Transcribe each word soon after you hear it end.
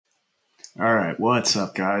All right, what's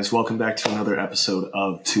up, guys? Welcome back to another episode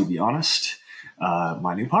of To Be Honest,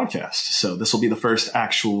 my new podcast. So this will be the first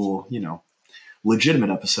actual, legitimate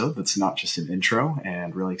episode that's not just an intro,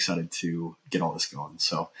 and really excited to get all this going.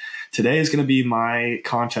 So today is going to be my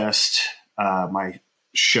contest, my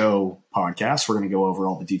show podcast. We're going to go over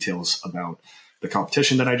all the details about the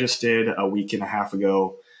competition that I just did a week and a half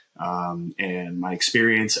ago, and my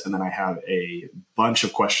experience. And then I have a bunch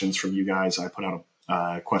of questions from you guys. I put out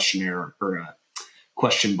a questionnaire or a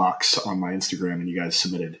question box on my Instagram, and you guys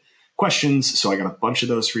submitted questions. So I got a bunch of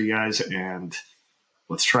those for you guys, and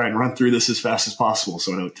let's try and run through this as fast as possible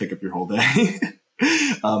so I don't take up your whole day.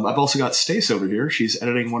 I've also got Stace over here. She's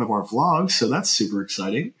editing one of our vlogs, so that's super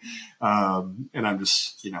exciting. And I'm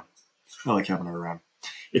just, I like having her around.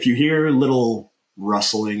 If you hear little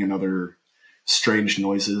rustling and other strange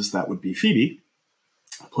noises, that would be Phoebe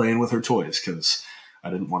playing with her toys, because I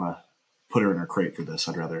didn't want to put her in her crate for this.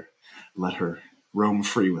 I'd rather let her roam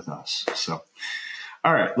free with us. So,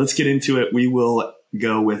 all right, let's get into it. We will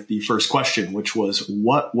go with the first question, which was,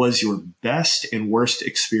 what was your best and worst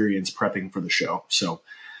experience prepping for the show? So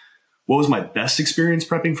what was my best experience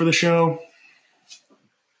prepping for the show?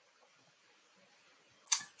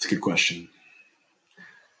 It's a good question.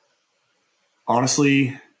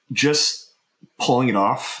 Honestly, just pulling it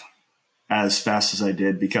off as fast as I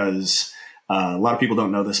did, because a lot of people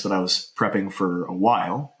don't know this, but I was prepping for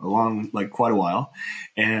quite a while.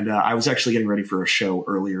 And I was actually getting ready for a show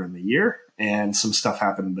earlier in the year, and some stuff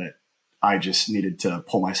happened that I just needed to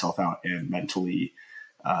pull myself out and mentally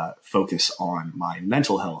focus on my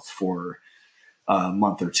mental health for a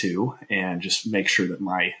month or two, and just make sure that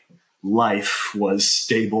my life was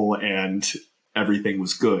stable and everything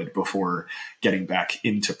was good before getting back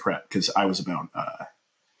into prep. Because I was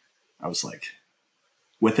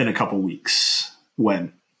within a couple weeks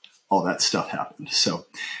when all that stuff happened. So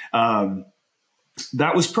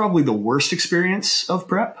that was probably the worst experience of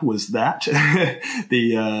prep, was that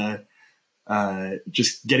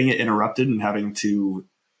just getting it interrupted and having to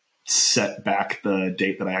set back the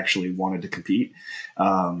date that I actually wanted to compete.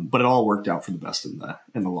 But it all worked out for the best in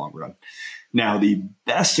the long run. Now, the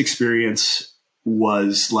best experience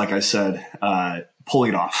was, like I said,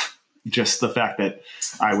 pulling it off. Just the fact that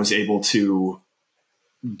I was able to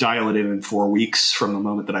dial it in 4 weeks from the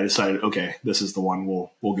moment that I decided, okay, this is the one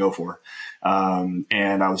we'll go for. And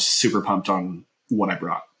I was super pumped on what I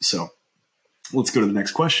brought. So let's go to the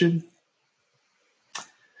next question.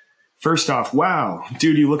 First off, wow,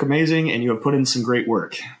 dude, you look amazing and you have put in some great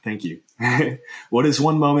work. Thank you. What is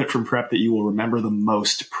one moment from prep that you will remember the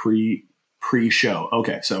most pre-show?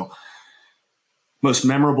 Okay, so most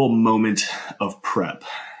memorable moment of prep.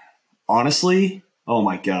 Honestly, oh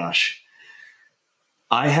my gosh.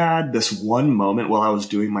 I had this one moment while I was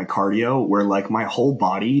doing my cardio where my whole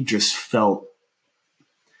body just felt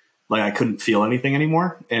like I couldn't feel anything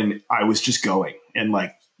anymore. And I was just going, and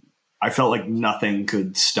I felt like nothing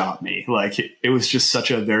could stop me. It was just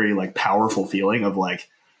such a very powerful feeling of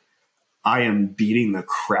I am beating the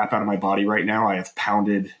crap out of my body right now. I have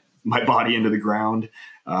pounded my body into the ground,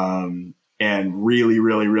 and really,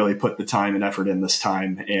 really, really put the time and effort in this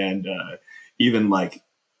time. And even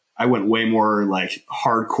I went way more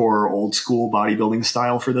hardcore old school bodybuilding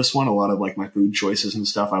style for this one. A lot of my food choices and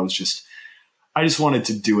stuff. I just wanted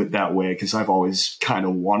to do it that way because I've always kind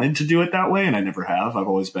of wanted to do it that way, and I never have. I've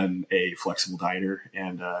always been a flexible dieter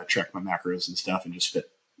and track my macros and stuff and just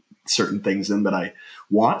fit certain things in that I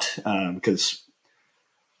want, because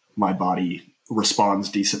my body responds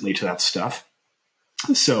decently to that stuff.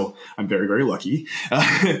 So I'm very, very lucky.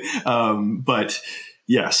 But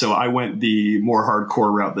yeah, so I went the more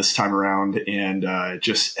hardcore route this time around, and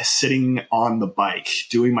just sitting on the bike,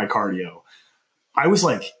 doing my cardio. I was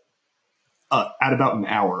at about an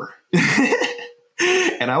hour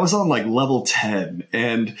and I was on level 10.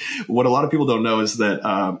 And what a lot of people don't know is that,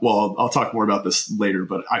 I'll talk more about this later,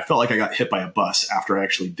 but I felt like I got hit by a bus after I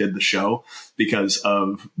actually did the show because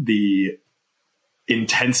of the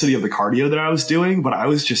intensity of the cardio that I was doing. But I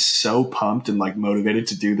was just so pumped and motivated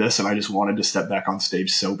to do this. And I just wanted to step back on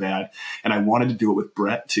stage so bad. And I wanted to do it with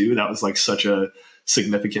Brett too. That was such a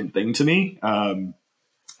significant thing to me. What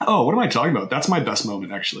am I talking about? That's my best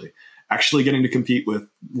moment, actually getting to compete with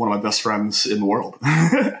one of my best friends in the world.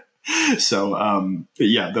 So,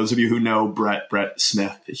 yeah, those of you who know Brett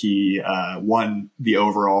Smith, he won the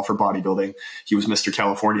overall for bodybuilding. He was Mr.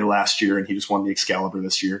 California last year, and he just won the Excalibur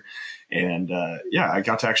this year. And I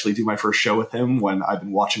got to actually do my first show with him when I've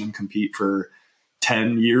been watching him compete for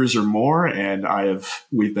 10 years or more. And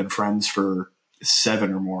we've been friends for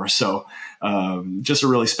 7 or more. So just a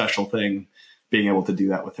really special thing being able to do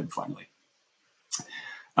that with him finally.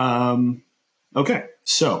 Okay.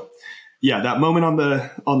 So yeah, that moment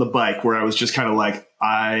on the bike where I was just kind of like,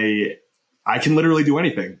 I can literally do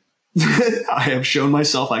anything. I have shown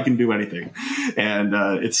myself I can do anything. And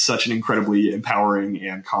it's such an incredibly empowering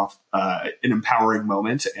and an empowering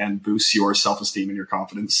moment, and boosts your self-esteem and your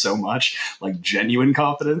confidence so much, like genuine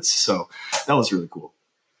confidence. So that was really cool.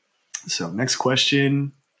 So next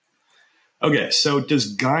question. Okay, so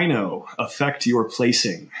does gyno affect your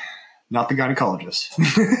placing? Not the gynecologist.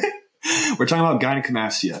 We're talking about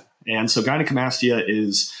gynecomastia. And so gynecomastia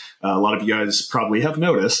is, a lot of you guys probably have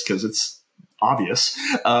noticed because it's obvious.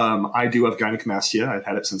 I do have gynecomastia. I've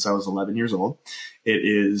had it since I was 11 years old. It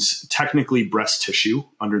is technically breast tissue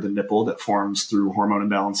under the nipple that forms through hormone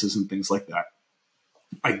imbalances and things like that.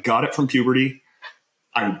 I got it from puberty.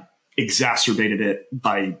 I exacerbated it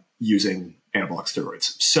by using anabolic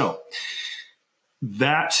steroids. So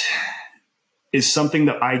that is something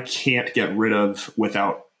that I can't get rid of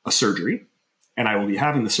without a surgery. And I will be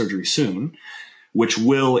having the surgery soon, which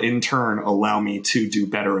will in turn allow me to do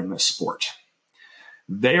better in this sport.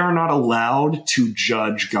 They are not allowed to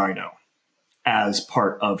judge gyno as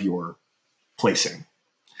part of your placing,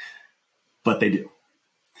 but they do.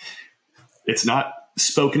 It's not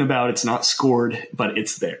spoken about, it's not scored, but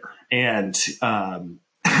it's there. And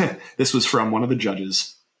this was from one of the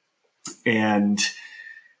judges. And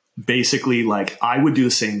basically, like, I would do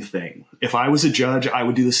the same thing. If I was a judge, I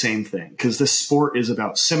would do the same thing, because this sport is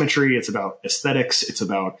about symmetry. It's about aesthetics. It's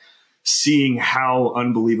about seeing how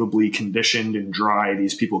unbelievably conditioned and dry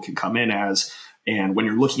these people can come in as. And when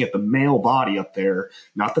you're looking at the male body up there,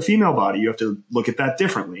 not the female body, you have to look at that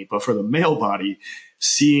differently. But for the male body,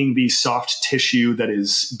 seeing the soft tissue that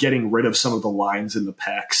is getting rid of some of the lines in the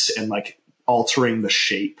pecs and like altering the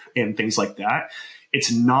shape and things like that,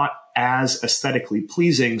 it's not as aesthetically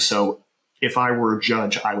pleasing. So if I were a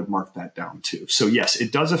judge, I would mark that down too. So yes,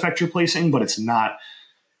 it does affect your placing, but it's not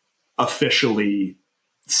officially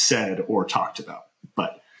said or talked about.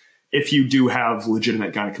 But if you do have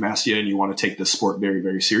legitimate gynecomastia and you want to take this sport very,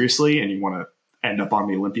 very seriously, and you want to end up on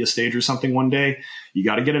the Olympia stage or something one day, you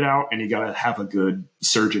got to get it out, and you got to have a good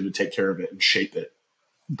surgeon to take care of it and shape it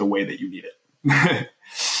the way that you need it.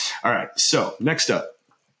 All right. So next up,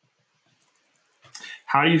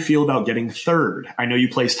 how do you feel about getting third? I know you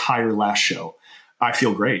placed higher last show. I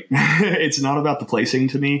feel great. It's not about the placing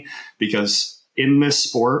to me, because in this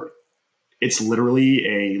sport, it's literally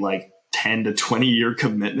a like 10 to 20 year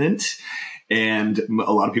commitment. And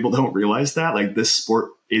a lot of people don't realize that. Like, this sport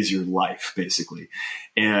is your life, basically.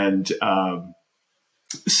 And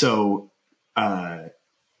so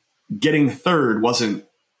getting third wasn't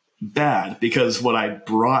bad, because what I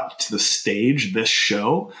brought to the stage this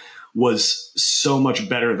show was so much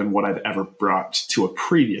better than what I've ever brought to a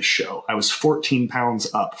previous show. I was 14 pounds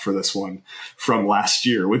up for this one from last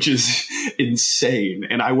year, which is insane.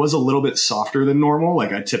 And I was a little bit softer than normal.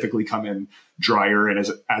 Like, I typically come in drier and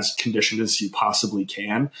as conditioned as you possibly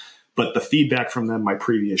can. But the feedback from them, my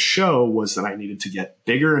previous show, was that I needed to get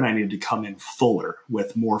bigger and I needed to come in fuller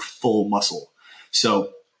with more full muscle.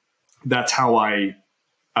 So that's how I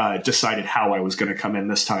decided how I was going to come in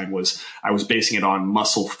this time. Was I was basing it on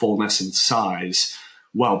muscle fullness and size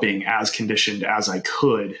while being as conditioned as I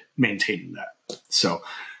could, maintaining that. So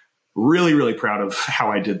really, really proud of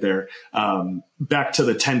how I did there. Back to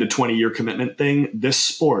the 10 to 20 year commitment thing. This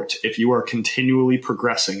sport, if you are continually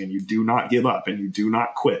progressing and you do not give up and you do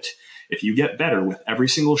not quit, if you get better with every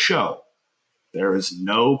single show, there is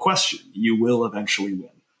no question you will eventually win.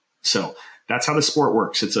 So that's how the sport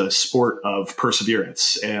works. It's a sport of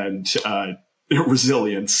perseverance and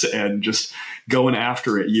resilience, and just going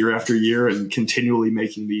after it year after year and continually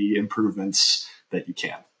making the improvements that you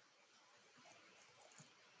can.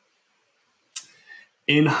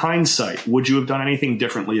 In hindsight, would you have done anything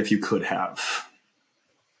differently if you could have?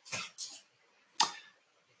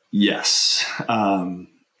 Yes.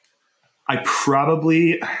 I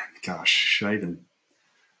probably, gosh, should I even?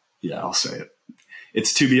 Yeah, I'll say it.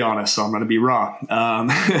 It's to be honest, so I'm going to be raw.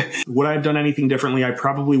 Would I have done anything differently? I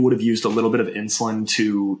probably would have used a little bit of insulin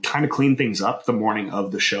to kind of clean things up the morning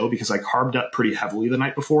of the show, because I carved up pretty heavily the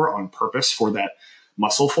night before on purpose for that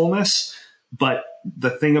muscle fullness. But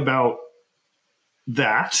the thing about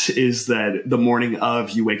that is that the morning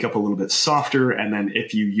of, you wake up a little bit softer. And then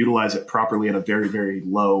if you utilize it properly at a very, very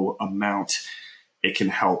low amount, it can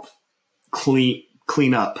help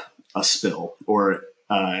clean up a spill, or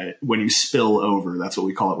when you spill over. That's what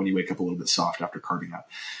we call it when you wake up a little bit soft after carving up.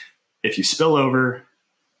 If you spill over,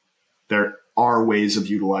 there are ways of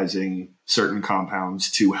utilizing certain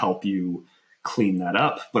compounds to help you clean that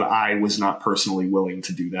up, but I was not personally willing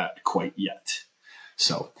to do that quite yet.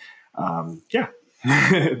 So, yeah.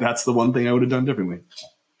 That's the one thing I would have done differently.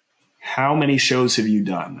 How many shows have you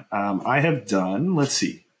done? I have done, let's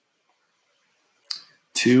see,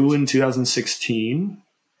 2 in 2016,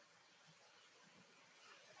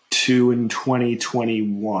 2 in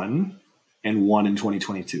 2021, and 1 in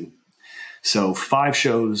 2022. So 5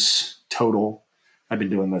 shows total. I've been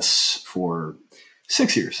doing this for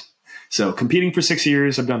 6 years. So competing for 6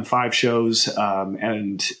 years, I've done 5 shows,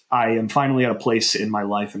 and I am finally at a place in my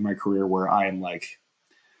life and my career where I am like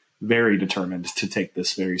very determined to take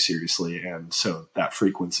this very seriously. And so that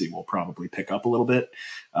frequency will probably pick up a little bit,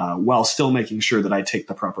 while still making sure that I take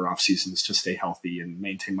the proper off seasons to stay healthy and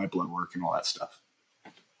maintain my blood work and all that stuff.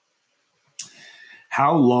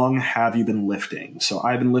 How long have you been lifting? So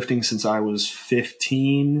I've been lifting since I was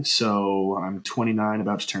 15. So I'm 29,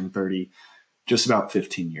 about to turn 30. Just about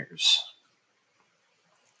 15 years.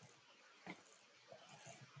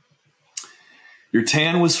 Your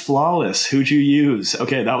tan was flawless. Who'd you use?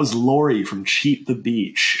 Okay, that was Lori from Cheat the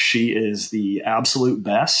Beach. She is the absolute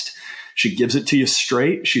best. She gives it to you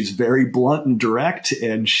straight. She's very blunt and direct,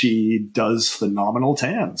 and she does phenomenal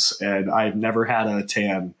tans. And I've never had a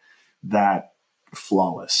tan that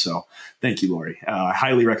flawless. So thank you, Lori. I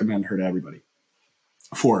highly recommend her to everybody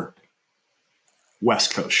for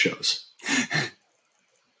West Coast shows.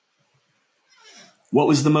 What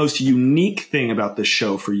was the most unique thing about this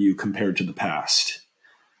show for you compared to the past?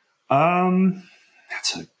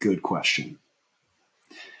 That's a good question.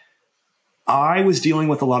 I was dealing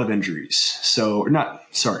with a lot of injuries. I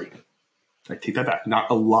take that back.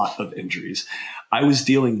 Not a lot of injuries. I was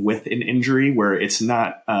dealing with an injury where it's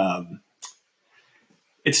not,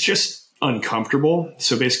 it's just uncomfortable.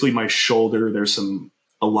 So basically my shoulder, there's some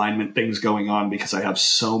alignment things going on because I have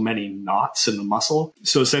so many knots in the muscle.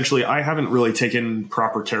 So essentially I haven't really taken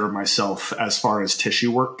proper care of myself as far as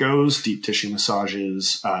tissue work goes, deep tissue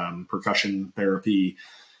massages, percussion therapy,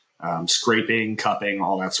 scraping, cupping,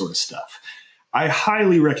 all that sort of stuff. I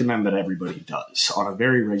highly recommend that everybody does on a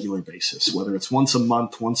very regular basis, whether it's once a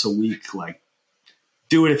month, once a week, like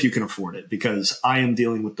do it if you can afford it, because I am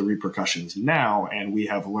dealing with the repercussions now. And we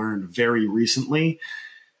have learned very recently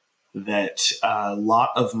that a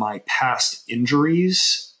lot of my past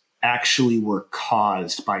injuries actually were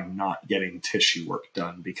caused by not getting tissue work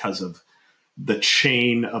done because of the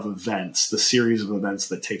chain of events, the series of events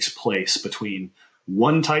that takes place between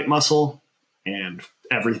one tight muscle and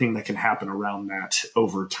everything that can happen around that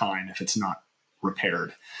over time if it's not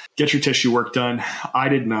repaired. Get your tissue work done. I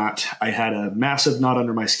did not. I had a massive knot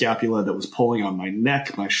under my scapula that was pulling on my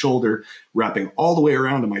neck, my shoulder, wrapping all the way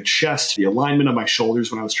around to my chest. The alignment of my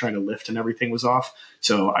shoulders when I was trying to lift and everything was off.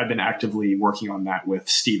 So I've been actively working on that with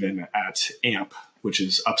Steven at AMP, which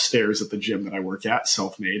is upstairs at the gym that I work at,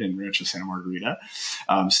 Self-Made in Rancho Santa Margarita.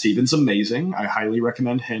 Steven's amazing. I highly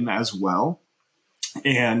recommend him as well.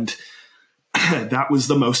 And that was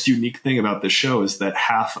the most unique thing about this show, is that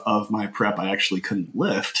half of my prep I actually couldn't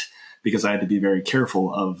lift because I had to be very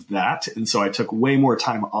careful of that. And so I took way more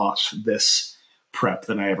time off this prep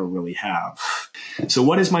than I ever really have. So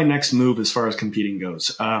what is my next move as far as competing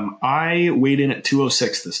goes? I weighed in at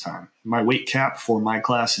 206 this time. My weight cap for my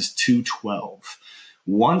class is 212.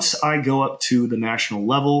 Once I go up to the national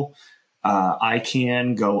level, I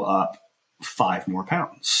can go up 5 more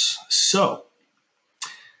pounds. So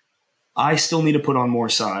I still need to put on more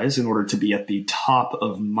size in order to be at the top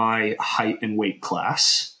of my height and weight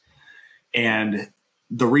class. And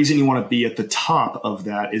the reason you want to be at the top of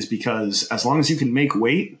that is because as long as you can make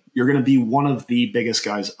weight, you're going to be one of the biggest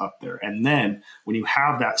guys up there. And then when you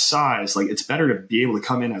have that size, like, it's better to be able to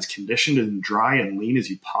come in as conditioned and dry and lean as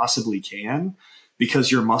you possibly can,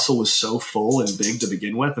 because your muscle was so full and big to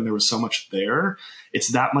begin with, and there was so much there.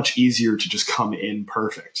 It's that much easier to just come in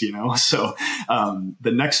perfect, you know? So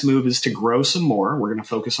the next move is to grow some more. We're going to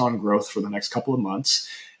focus on growth for the next couple of months,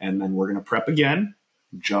 and then we're going to prep again,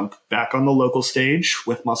 jump back on the local stage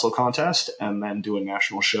with Muscle Contest, and then do a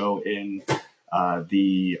national show in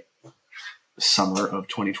the summer of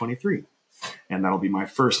 2023. And that'll be my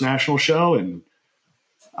first national show, and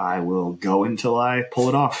I will go until I pull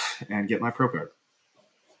it off and get my pro card.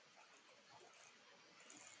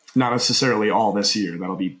 Not necessarily all this year.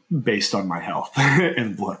 That'll be based on my health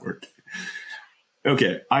and blood work.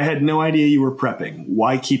 Okay. I had no idea you were prepping.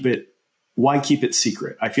 Why keep it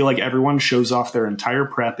secret? I feel like everyone shows off their entire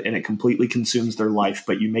prep and it completely consumes their life,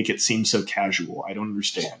 but you make it seem so casual. I don't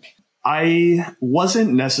understand. I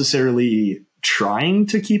wasn't necessarily trying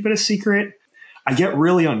to keep it a secret. I get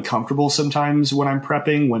really uncomfortable sometimes when I'm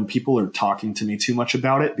prepping, when people are talking to me too much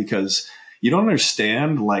about it, because you don't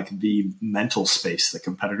understand like the mental space that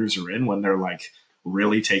competitors are in when they're like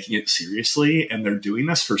really taking it seriously, and they're doing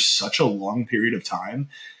this for such a long period of time.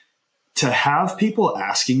 To have people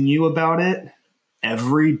asking you about it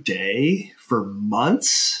every day for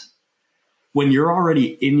months, when you're already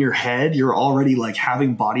in your head, you're already like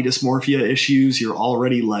having body dysmorphia issues, you're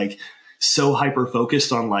already like so hyper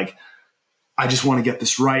focused on like, I just want to get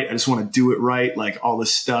this right, I just want to do it right, like all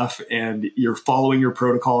this stuff, and you're following your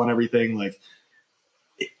protocol and everything. Like,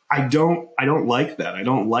 I don't like that. I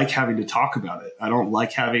don't like having to talk about it. I don't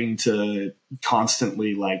like having to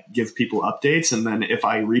constantly like give people updates. And then if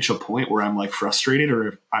I reach a point where I'm like frustrated or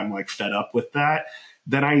if I'm like fed up with that,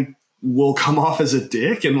 then I will come off as a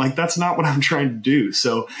dick. And like, that's not what I'm trying to do.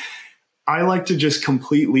 So I like to just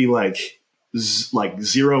completely like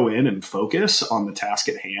zero in and focus on the task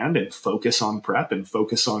at hand and focus on prep and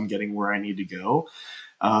focus on getting where I need to go.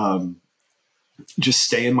 Just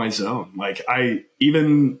stay in my zone. Like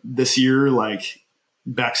even this year, like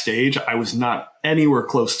backstage, I was not anywhere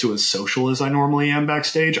close to as social as I normally am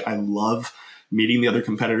backstage. I love meeting the other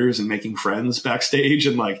competitors and making friends backstage.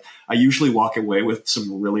 And like, I usually walk away with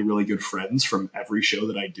some really, really good friends from every show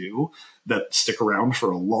that I do that stick around for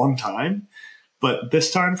a long time. But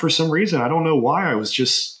this time, for some reason, I don't know why, I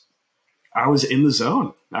was in the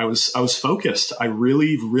zone. I was focused. I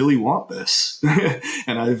really, really want this.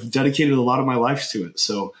 And I've dedicated a lot of my life to it.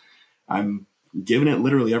 So I'm giving it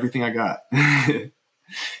literally everything I got.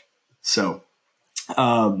 So,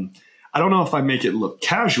 I don't know if I make it look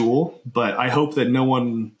casual, but I hope that no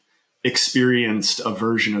one experienced a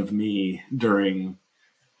version of me during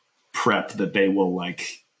prep that they will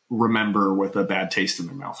like remember with a bad taste in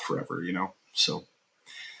their mouth forever, you know? So,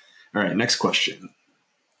 all right, next question.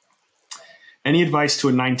 Any advice to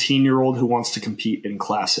a 19-year-old who wants to compete in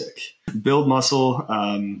Classic? Build muscle,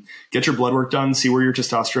 get your blood work done, see where your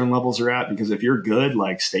testosterone levels are at, because if you're good,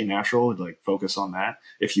 like stay natural, like focus on that.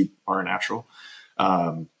 If you are a natural,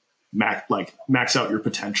 max out your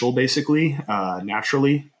potential basically,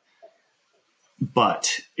 naturally.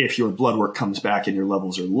 But if your blood work comes back and your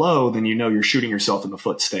levels are low, then you know you're shooting yourself in the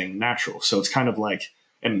foot staying natural. So it's kind of like,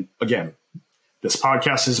 and again, this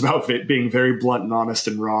podcast is about being very blunt and honest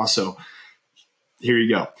and raw. So here you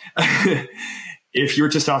go. If your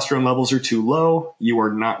testosterone levels are too low, you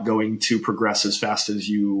are not going to progress as fast as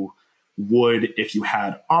you would if you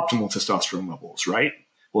had optimal testosterone levels, right?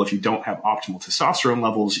 Well, if you don't have optimal testosterone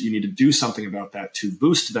levels, you need to do something about that to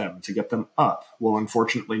boost them, to get them up. Well,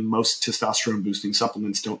 unfortunately, most testosterone boosting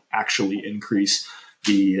supplements don't actually increase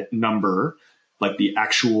the number, like the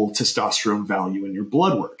actual testosterone value in your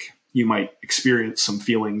blood work. You might experience some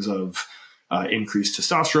feelings of increased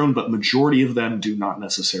testosterone, but majority of them do not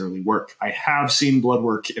necessarily work. I have seen blood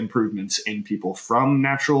work improvements in people from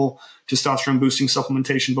natural testosterone boosting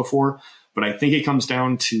supplementation before, but I think it comes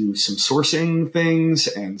down to some sourcing things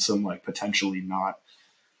and some like potentially not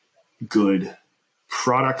good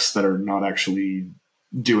products that are not actually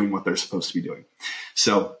doing what they're supposed to be doing.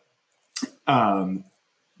 So,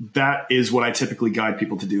 that is what I typically guide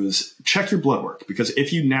people to do, is check your blood work, because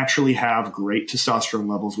if you naturally have great testosterone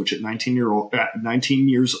levels, which at 19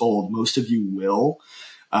 years old, most of you will,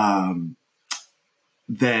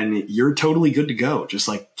 then you're totally good to go. Just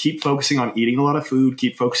like keep focusing on eating a lot of food,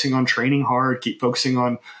 keep focusing on training hard, keep focusing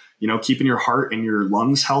on, keeping your heart and your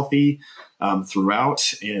lungs healthy, throughout,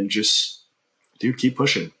 and just, dude, keep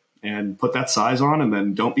pushing and put that size on. And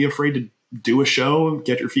then don't be afraid to do a show,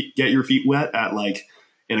 get your feet wet at like,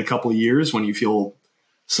 in a couple of years when you feel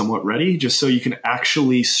somewhat ready, just so you can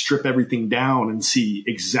actually strip everything down and see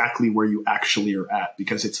exactly where you actually are at.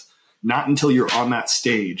 Because it's not until you're on that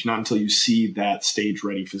stage, not until you see that stage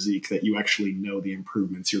ready physique, that you actually know the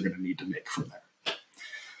improvements you're going to need to make from there.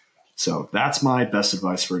 So that's my best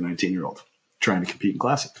advice for a 19-year-old trying to compete in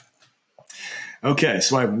Classic. Okay,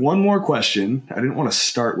 so I have one more question. I didn't want to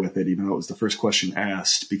start with it, even though it was the first question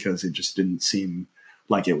asked, because it just didn't seem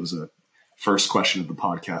like it was a first question of the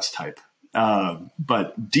podcast type.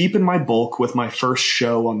 But deep in my bulk with my first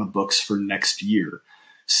show on the books for next year,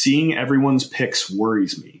 seeing everyone's picks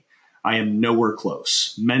worries me. I am nowhere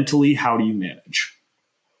close. Mentally, how do you manage?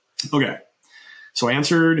 Okay. So I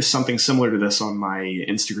answered something similar to this on my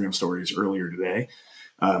Instagram stories earlier today.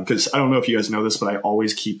 Because I don't know if you guys know this, but I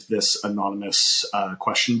always keep this anonymous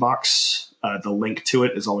question box. The link to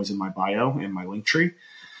it is always in my bio, in my link tree.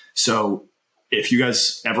 So if you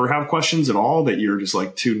guys ever have questions at all that you're just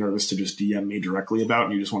like too nervous to just DM me directly about,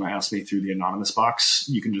 and you just want to ask me through the anonymous box,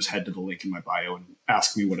 you can just head to the link in my bio and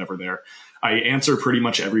ask me whatever there. I answer pretty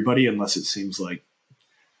much everybody unless it seems like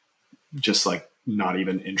just like not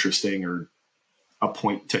even interesting or a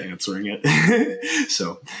point to answering it.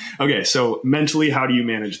 So, okay. So mentally, how do you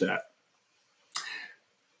manage that?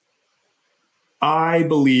 I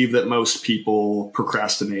believe that most people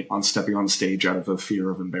procrastinate on stepping on stage out of a fear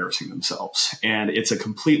of embarrassing themselves. And it's a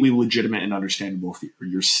completely legitimate and understandable fear.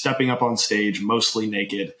 You're stepping up on stage mostly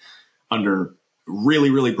naked under really,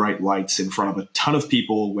 really bright lights in front of a ton of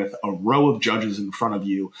people with a row of judges in front of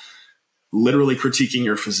you, literally critiquing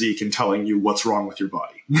your physique and telling you what's wrong with your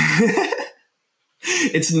body.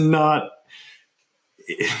 It's not,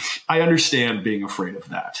 I understand being afraid of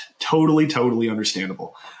that. Totally, totally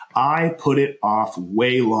understandable. I put it off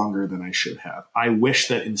way longer than I should have. I wish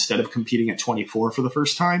that instead of competing at 24 for the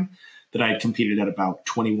first time, that I had competed at about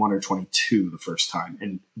 21 or 22 the first time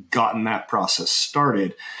and gotten that process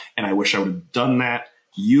started. And I wish I would have done that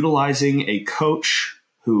utilizing a coach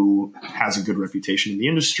who has a good reputation in the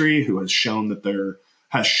industry, who has shown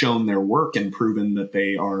their work and proven that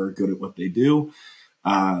they are good at what they do.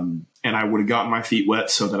 And I would have gotten my feet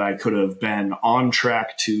wet so that I could have been on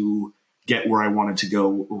track to get where I wanted to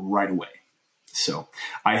go right away. So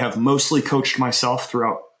I have mostly coached myself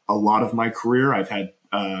throughout a lot of my career. I've had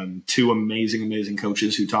two amazing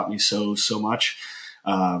coaches who taught me so much.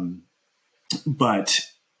 But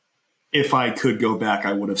if I could go back,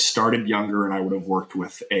 I would have started younger and I would have worked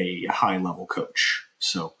with a high level coach.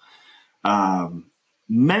 So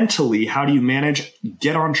mentally, how do you manage?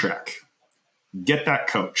 Get on track. Get that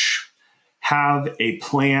coach. Have a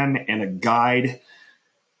plan and a guide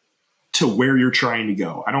to where you're trying to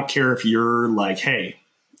go. I don't care if you're like, hey,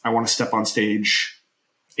 I want to step on stage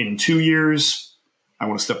in 2 years. I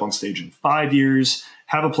want to step on stage in 5 years.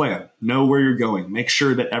 Have a plan. Know where you're going. Make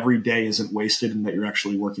sure that every day isn't wasted and that you're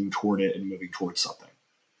actually working toward it and moving towards something.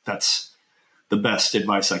 That's the best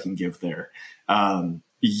advice I can give there.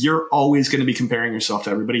 You're always going to be comparing yourself to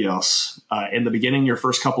everybody else. In the beginning, your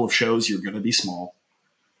first couple of shows, you're going to be small.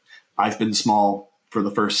 I've been small for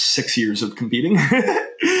the first 6 years of competing.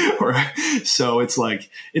 So it's like,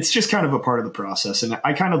 it's just kind of a part of the process. And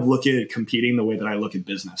I kind of look at competing the way that I look at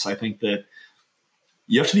business. I think that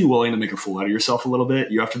you have to be willing to make a fool out of yourself a little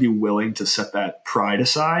bit. You have to be willing to set that pride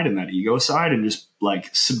aside and that ego aside and just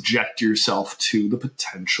like subject yourself to the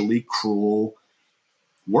potentially cruel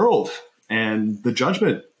world and the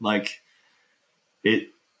judgment. Like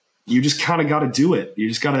you just kind of got to do it. You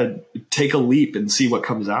just got to take a leap and see what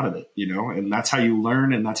comes out of it, and that's how you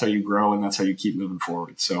learn and that's how you grow and that's how you keep moving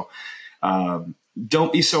forward. So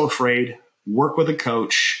don't be so afraid. Work with a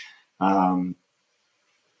coach.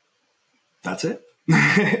 That's it.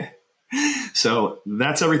 So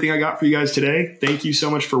that's everything I got for you guys today. Thank you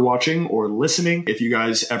so much for watching or listening. If you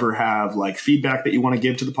guys ever have like feedback that you want to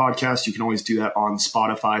give to the podcast, you can always do that on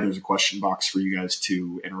Spotify. There's a question box for you guys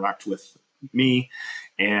to interact with me.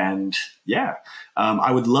 And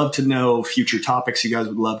I would love to know future topics you guys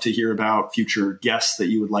would love to hear about, future guests that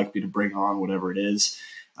you would like me to bring on, whatever it is.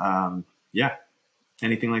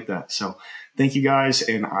 Anything like that. So thank you guys.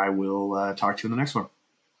 And I will talk to you in the next one.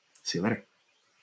 See you later.